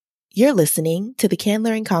You're listening to the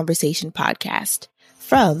Candler in Conversation podcast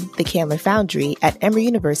from the Candler Foundry at Emory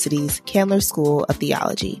University's Candler School of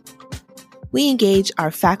Theology. We engage our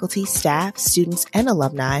faculty, staff, students, and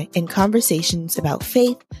alumni in conversations about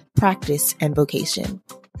faith, practice, and vocation.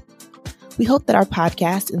 We hope that our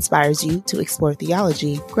podcast inspires you to explore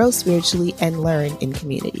theology, grow spiritually, and learn in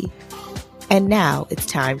community. And now it's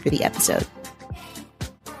time for the episode.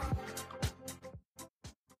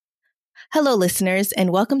 Hello, listeners, and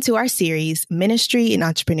welcome to our series, Ministry and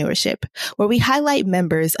Entrepreneurship, where we highlight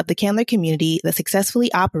members of the Candler community that successfully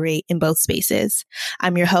operate in both spaces.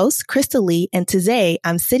 I'm your host, Krista Lee, and today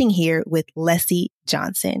I'm sitting here with Leslie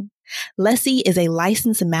Johnson. Leslie is a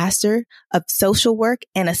licensed master of social work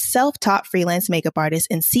and a self-taught freelance makeup artist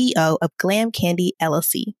and CEO of Glam Candy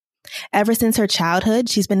LLC. Ever since her childhood,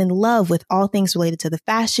 she's been in love with all things related to the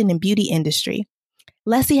fashion and beauty industry.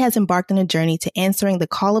 Leslie has embarked on a journey to answering the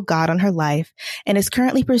call of God on her life and is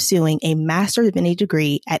currently pursuing a Master of Divinity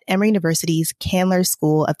degree at Emory University's Candler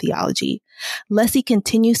School of Theology. Leslie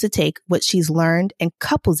continues to take what she's learned and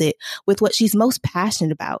couples it with what she's most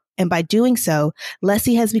passionate about. And by doing so,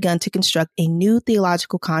 Leslie has begun to construct a new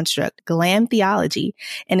theological construct, Glam Theology,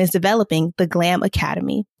 and is developing the Glam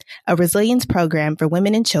Academy, a resilience program for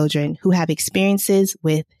women and children who have experiences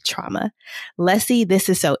with trauma. Leslie, this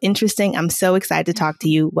is so interesting. I'm so excited to talk to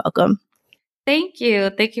you. Welcome. Thank you.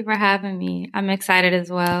 Thank you for having me. I'm excited as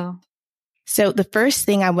well. So the first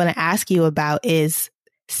thing I want to ask you about is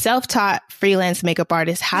self-taught freelance makeup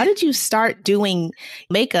artist. How did you start doing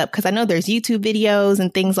makeup? Because I know there's YouTube videos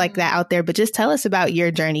and things like that out there, but just tell us about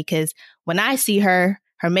your journey. Because when I see her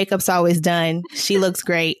makeup's always done. She looks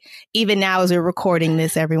great. Even now as we're recording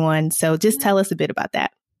this, everyone. So just tell us a bit about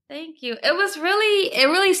that. Thank you. It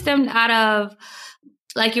really stemmed out of,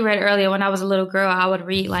 like you read earlier, when I was a little girl, I would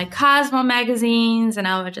read like Cosmo magazines and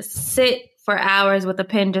I would just sit for hours with a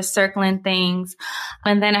pen just circling things.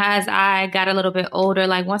 And then as I got a little bit older,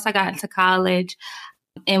 like once I got into college,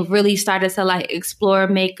 and really started to like explore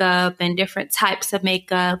makeup and different types of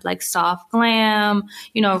makeup, like soft glam,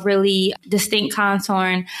 really distinct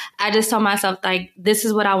contouring. I just told myself, like, this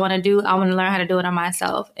is what I want to do. I want to learn how to do it on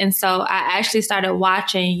myself. And so I actually started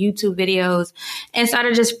watching YouTube videos and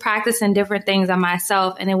started just practicing different things on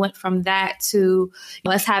myself. And it went from that to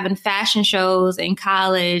us having fashion shows in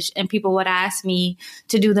college, and people would ask me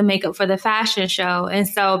to do the makeup for the fashion show. And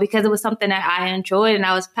so because it was something that I enjoyed and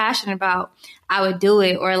I was passionate about, I would do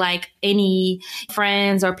it. Or like any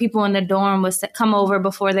friends or people in the dorm would come over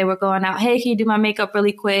before they were going out. Hey, can you do my makeup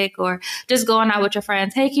really quick? Or just going out with your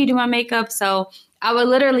friends. Hey, can you do my makeup? So I would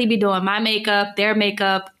literally be doing my makeup, their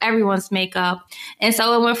makeup, everyone's makeup. And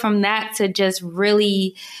so it went from that to just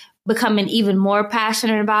really becoming even more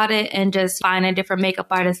passionate about it and just finding different makeup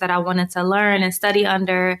artists that I wanted to learn and study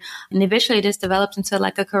under. And eventually just developed into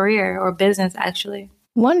like a career or business, actually.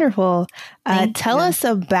 Wonderful. Tell us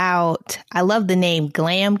about, I love the name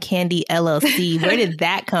Glam Candy LLC. Where did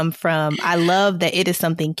that come from? I love that it is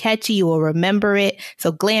something catchy. You will remember it.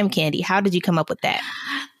 So Glam Candy, how did you come up with that?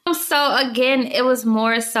 So again, it was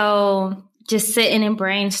more so just sitting and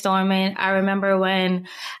brainstorming. I remember when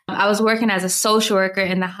I was working as a social worker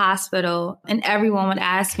in the hospital and everyone would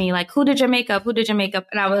ask me like, who did your makeup? Who did your makeup?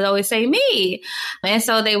 And I would always say me. And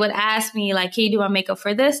so they would ask me like, can you do my makeup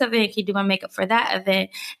for this event? Can you do my makeup for that event?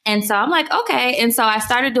 And so I'm like, okay. And so I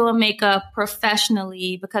started doing makeup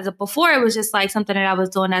professionally because before it was just like something that I was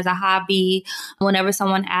doing as a hobby whenever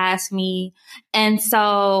someone asked me. And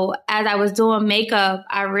so as I was doing makeup,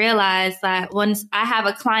 I realized that once I have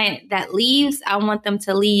a client that leaves, I want them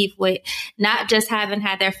to leave with not just having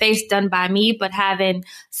had their face done by me, but having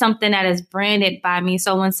something that is branded by me.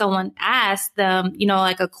 So when someone asks them,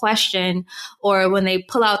 like a question, or when they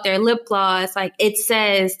pull out their lip gloss, like it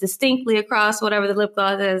says distinctly across whatever the lip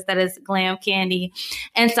gloss is, that is Glam Candy.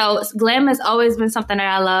 And so glam has always been something that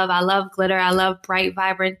I love. I love glitter. I love bright,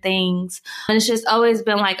 vibrant things. And it's just always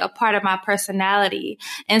been like a part of my personality.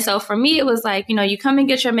 And so for me, it was like, you come and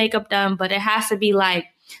get your makeup done, but it has to be like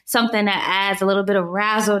something that adds a little bit of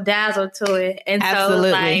razzle dazzle to it. And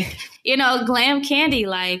Absolutely. so Glam Candy,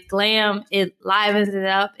 like glam, it livens it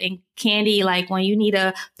up, and candy, like when you need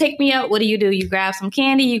a pick me up, what do? You grab some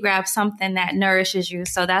candy, you grab something that nourishes you.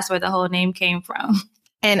 So that's where the whole name came from.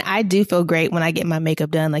 And I do feel great when I get my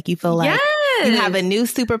makeup done. Like you feel like you have a new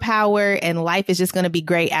superpower and life is just going to be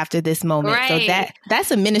great after this moment. Right. So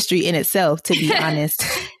that's a ministry in itself, to be honest.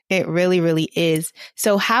 It really, really is.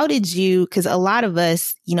 So how did you, because a lot of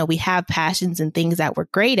us, we have passions and things that we're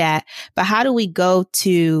great at, but how do we go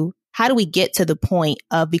to how do we get to the point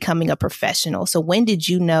of becoming a professional? So when did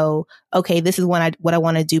you know, okay, this is what I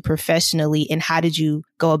want to do professionally, and how did you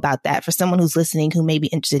go about that for someone who's listening who may be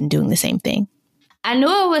interested in doing the same thing? I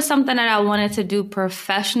knew it was something that I wanted to do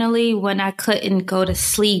professionally when I couldn't go to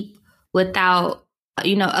sleep without,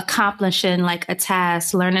 accomplishing like a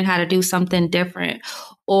task, learning how to do something different.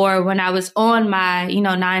 Or when I was on my,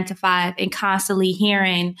 9 to 5 and constantly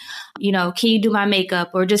hearing, can you do my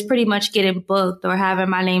makeup, or just pretty much getting booked or having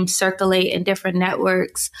my name circulate in different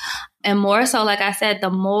networks. And more so, like I said, the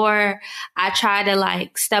more I try to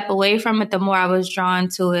like step away from it, the more I was drawn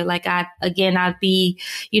to it. Like I'd be,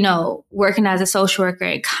 working as a social worker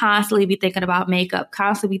and constantly be thinking about makeup,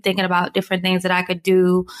 constantly be thinking about different things that I could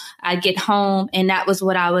do. I'd get home and that was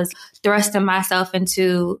what I was thrusting myself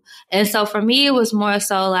into. And so for me, it was more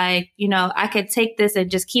so like, I could take this and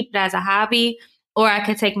just keep it as a hobby, or I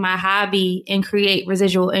could take my hobby and create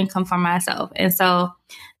residual income for myself. And so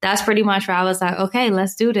that's pretty much where I was like, okay,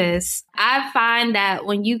 let's do this. I find that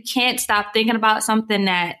when you can't stop thinking about something,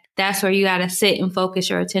 that's where you got to sit and focus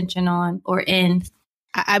your attention on or in.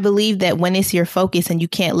 I believe that when it's your focus and you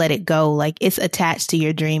can't let it go, like it's attached to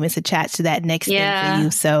your dream, it's attached to that next thing for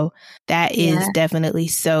you. So that is definitely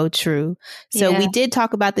so true. So we did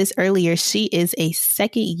talk about this earlier. She is a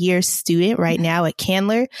second year student right now at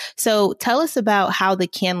Candler. So tell us about how the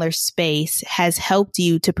Candler space has helped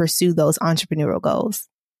you to pursue those entrepreneurial goals.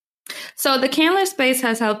 So the Candler space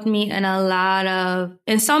has helped me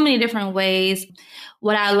in so many different ways.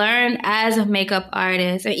 What I learned as a makeup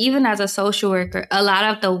artist and even as a social worker, a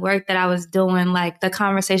lot of the work that I was doing, like the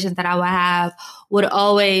conversations that I would have,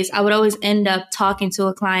 I would always end up talking to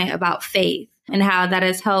a client about faith and how that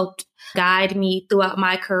has helped guide me throughout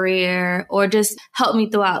my career or just help me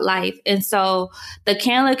throughout life. And so the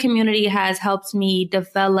Candler community has helped me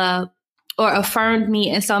develop or affirmed me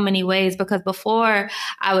in so many ways, because before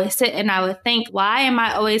I would sit and I would think, why am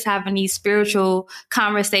I always having these spiritual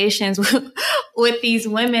conversations with these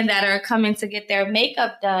women that are coming to get their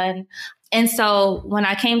makeup done? And so when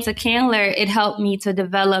I came to Candler, it helped me to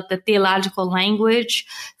develop the theological language,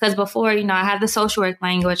 because before, I had the social work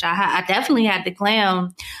language. I definitely had the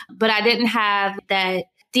glam, but I didn't have that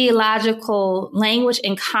theological language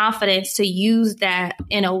and confidence to use that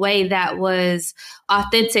in a way that was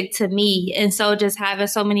authentic to me. And so just having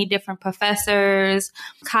so many different professors,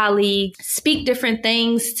 colleagues speak different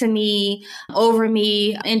things to me, over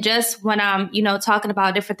me. And just when I'm, talking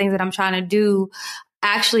about different things that I'm trying to do,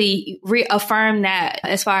 actually reaffirm that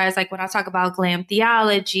as far as like when I talk about glam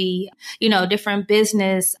theology, different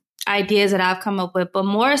business ideas that I've come up with, but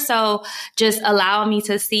more so just allow me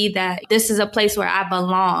to see that this is a place where I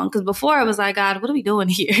belong. Because before it was like, God, what are we doing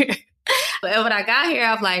here? But when I got here,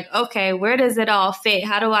 I'm like, okay, where does it all fit?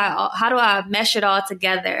 How do I mesh it all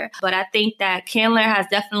together? But I think that Candler has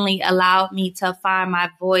definitely allowed me to find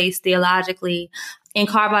my voice theologically and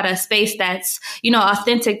carve out a space that's,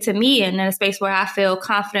 authentic to me, and in a space where I feel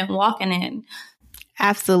confident walking in.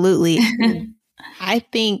 Absolutely. I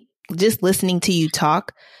think just listening to you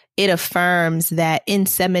talk, it affirms that in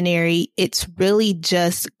seminary, it's really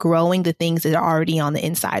just growing the things that are already on the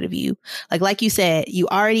inside of you. Like you said, you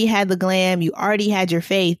already had the glam, you already had your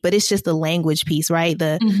faith, but it's just the language piece, right?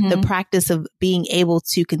 The practice of being able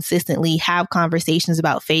to consistently have conversations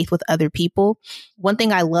about faith with other people. One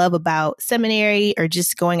thing I love about seminary or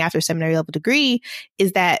just going after a seminary level degree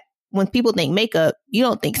is that when people think makeup, you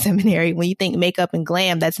don't think seminary. When you think makeup and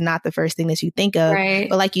glam, that's not the first thing that you think of. Right.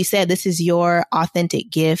 But like you said, this is your authentic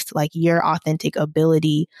gift, like your authentic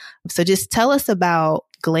ability. So just tell us about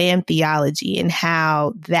glam theology and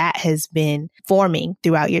how that has been forming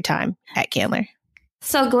throughout your time at Candler.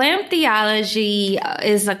 So glam theology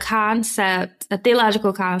is a concept, a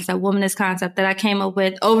theological concept, womanist concept that I came up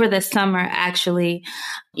with over the summer, actually.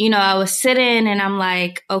 I was sitting and I'm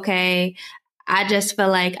like, okay, I just feel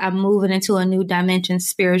like I'm moving into a new dimension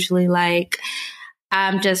spiritually. Like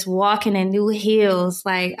I'm just walking in new heels.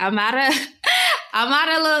 Like I'm out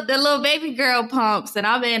of the little baby girl pumps, and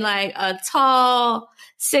I'm in like a tall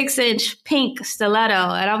 6-inch pink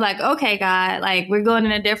stiletto. And I'm like, okay, God, like we're going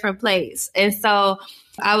in a different place. And so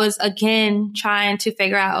I was again trying to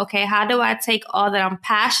figure out, okay, how do I take all that I'm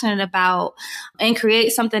passionate about and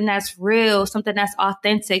create something that's real, something that's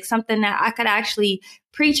authentic, something that I could actually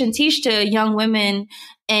preach and teach to young women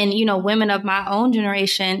and, women of my own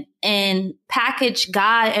generation, and package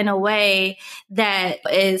God in a way that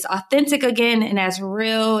is authentic again and that's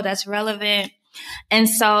real, that's relevant. And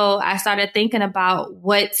so I started thinking about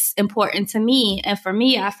what's important to me. And for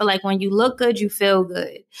me, I feel like when you look good, you feel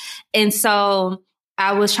good. And so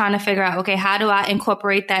I was trying to figure out, okay, how do I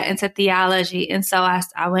incorporate that into theology? And so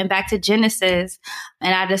I went back to Genesis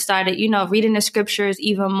and I just started, reading the scriptures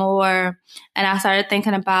even more. And I started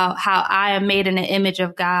thinking about how I am made in the image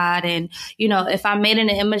of God. And, if I'm made in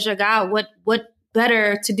the image of God, what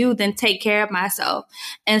better to do than take care of myself?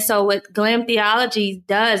 And so what Glam Theology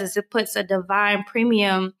does is it puts a divine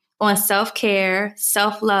premium on self-care,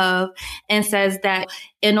 self-love, and says that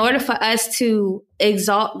in order for us to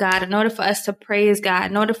exalt God, in order for us to praise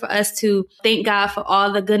God, in order for us to thank God for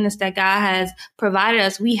all the goodness that God has provided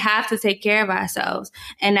us, we have to take care of ourselves.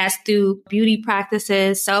 And that's through beauty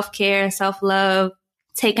practices, self-care, self-love,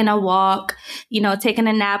 taking a walk, taking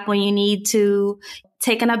a nap when you need to,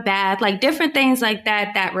 taking a bath, like different things like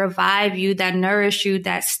that revive you, that nourish you,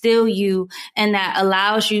 that still you, and that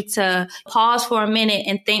allows you to pause for a minute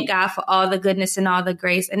and thank God for all the goodness and all the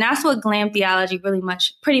grace. And that's what Glam Theology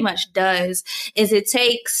pretty much does, is it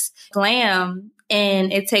takes glam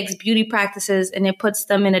and it takes beauty practices and it puts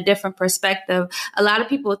them in a different perspective. A lot of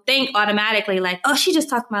people think automatically like, oh, she just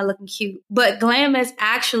talked about looking cute. But glam is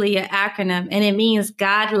actually an acronym, and it means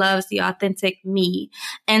God loves the authentic me.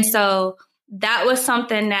 And so that was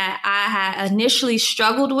something that I had initially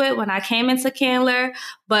struggled with when I came into Candler,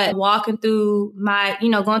 but walking through my,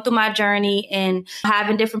 going through my journey and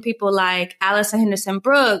having different people like Allison Henderson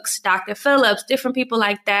Brooks, Dr. Phillips, different people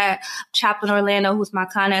like that, Chaplain Orlando, who's my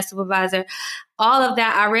Con Ed supervisor, all of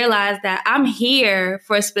that, I realized that I'm here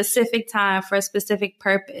for a specific time, for a specific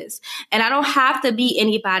purpose. And I don't have to be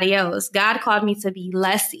anybody else. God called me to be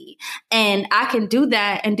Leslie. And I can do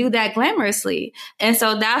that and do that glamorously. And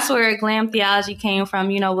so that's where Glam Theology came from,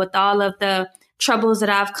 with all of the troubles that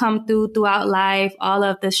I've come throughout life, all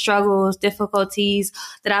of the struggles, difficulties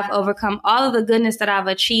that I've overcome, all of the goodness that I've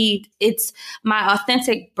achieved. It's my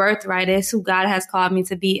authentic birthright. It's who God has called me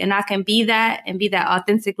to be. And I can be that and be that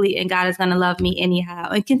authentically. And God is going to love me anyhow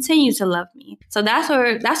and continue to love me. So that's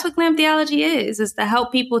what Glam Theology is to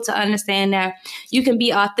help people to understand that you can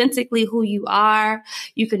be authentically who you are.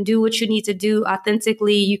 You can do what you need to do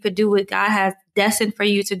authentically. You could do what God has destined for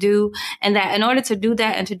you to do. And that in order to do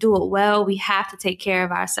that and to do it well, we have to take care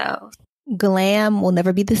of ourselves. Glam will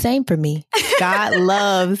never be the same for me. God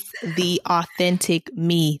loves the authentic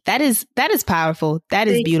me. That is powerful. That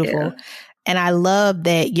is beautiful. You. And I love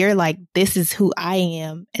that you're like, this is who I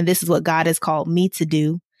am. And this is what God has called me to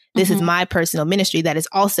do. This is my personal ministry that is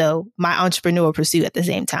also my entrepreneurial pursuit at the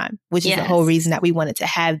same time, which is the whole reason that we wanted to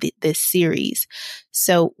have this series.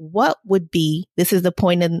 So what would be, this is the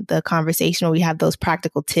point in the conversation where we have those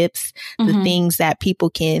practical tips, the things that people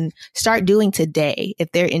can start doing today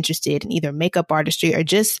if they're interested in either makeup artistry or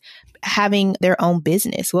just having their own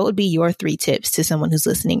business. What would be your 3 tips to someone who's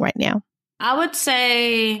listening right now? I would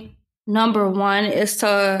say number 1 is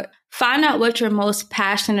to find out what you're most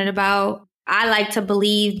passionate about. I like to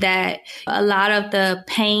believe that a lot of the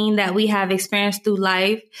pain that we have experienced through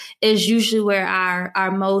life is usually where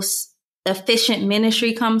our most efficient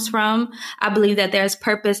ministry comes from. I believe that there's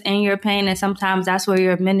purpose in your pain, and sometimes that's where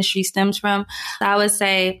your ministry stems from. So I would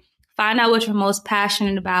say find out what you're most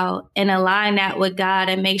passionate about and align that with God,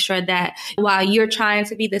 and make sure that while you're trying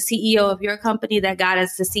to be the CEO of your company, that God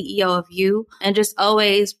is the CEO of you, and just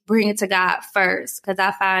always bring it to God first. Because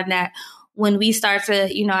I find that when we start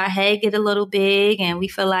to, our head get a little big and we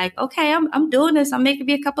feel like, okay, I'm doing this, I'm making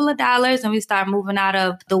me a couple of dollars, and we start moving out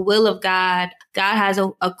of the will of God, God has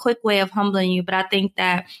a quick way of humbling you. But I think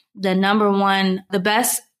that the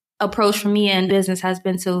best approach for me in business has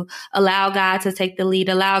been to allow God to take the lead,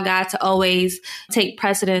 allow God to always take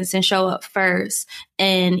precedence and show up first,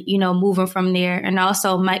 and, moving from there. And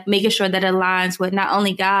also making sure that it aligns with not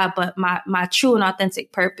only God, but my true and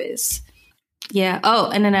authentic purpose. Yeah. Oh,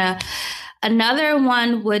 and then another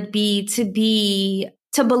one would be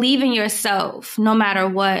to believe in yourself, no matter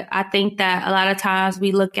what. I think that a lot of times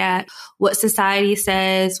we look at what society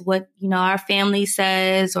says, what, our family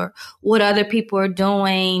says, or what other people are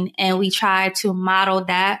doing, and we try to model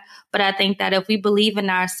that. But I think that if we believe in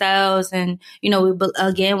ourselves and,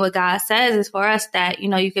 again, what God says is for us that,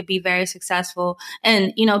 you could be very successful.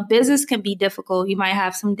 And, business can be difficult. You might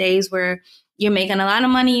have some days where you're making a lot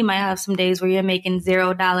of money. You might have some days where you're making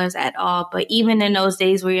 $0 at all. But even in those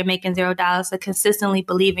days where you're making $0, to consistently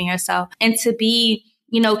believe in yourself and to be,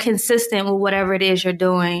 consistent with whatever it is you're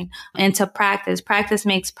doing, and to practice. Practice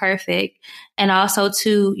makes perfect. And also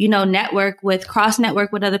to, cross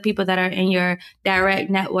network with other people that are in your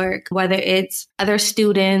direct network, whether it's other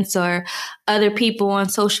students or other people on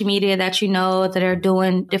social media that that are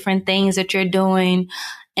doing different things that you're doing.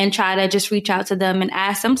 and try to just reach out to them and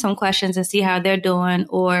ask them some questions and see how they're doing,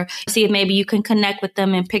 or see if maybe you can connect with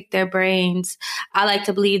them and pick their brains. I like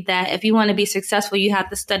to believe that if you want to be successful, you have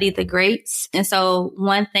to study the greats. And so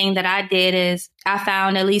one thing that I did is I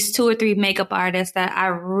found at least 2 or 3 makeup artists that I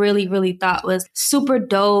really, really thought was super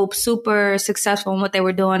dope, super successful in what they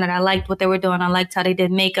were doing. And I liked what they were doing. I liked how they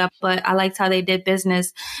did makeup, but I liked how they did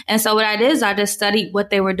business. And so what I did is I just studied what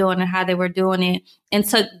they were doing and how they were doing it, and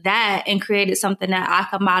took that and created something that I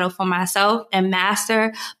could model for myself and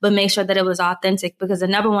master, but make sure that it was authentic. Because the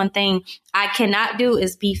number one thing I cannot do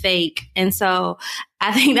is be fake. And so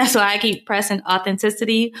I think that's why I keep pressing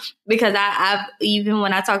authenticity, because I've even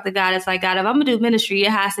when I talk to God, it's like, God, if I'm going to do ministry, it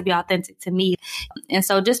has to be authentic to me. And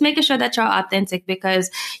so just making sure that you're authentic, because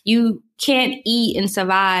you can't eat and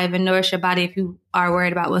survive and nourish your body if you are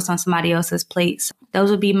worried about what's on somebody else's plates.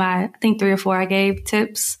 Those would be my, I think 3 or 4 I gave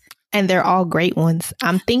tips. And they're all great ones.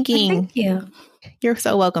 I'm thinking... Thank you. You're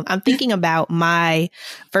so welcome. I'm thinking about my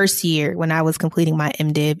first year when I was completing my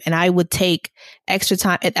MDiv, and I would take extra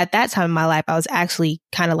time. At that time in my life, I was actually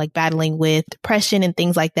kind of like battling with depression and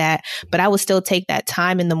things like that. But I would still take that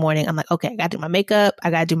time in the morning. I'm like, okay, I got to do my makeup. I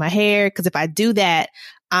got to do my hair. Because if I do that,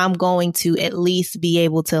 I'm going to at least be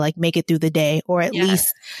able to like make it through the day, or at least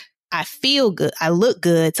I feel good. I look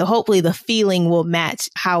good. So hopefully the feeling will match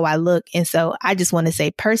how I look. And so I just want to say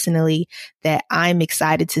personally that I'm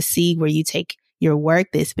excited to see where you take your work,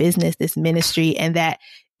 this business, this ministry, and that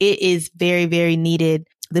it is very, very needed.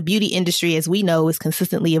 The beauty industry, as we know, is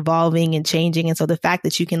consistently evolving and changing. And so the fact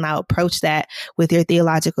that you can now approach that with your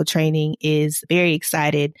theological training is very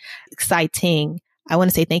exciting. I want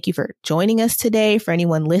to say thank you for joining us today. For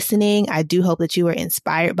anyone listening, I do hope that you were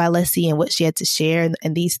inspired by Leslie and what she had to share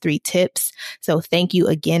in these 3 tips. So thank you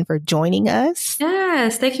again for joining us.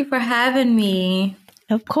 Yes, thank you for having me.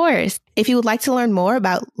 Of course. If you would like to learn more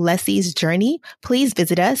about Leslie's journey, please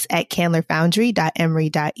visit us at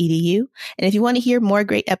candlerfoundry.emory.edu. And if you want to hear more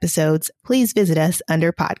great episodes, please visit us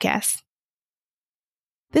under podcasts.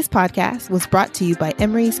 This podcast was brought to you by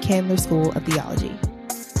Emory's Candler School of Theology.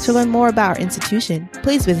 To learn more about our institution,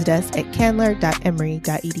 please visit us at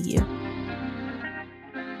candler.emory.edu.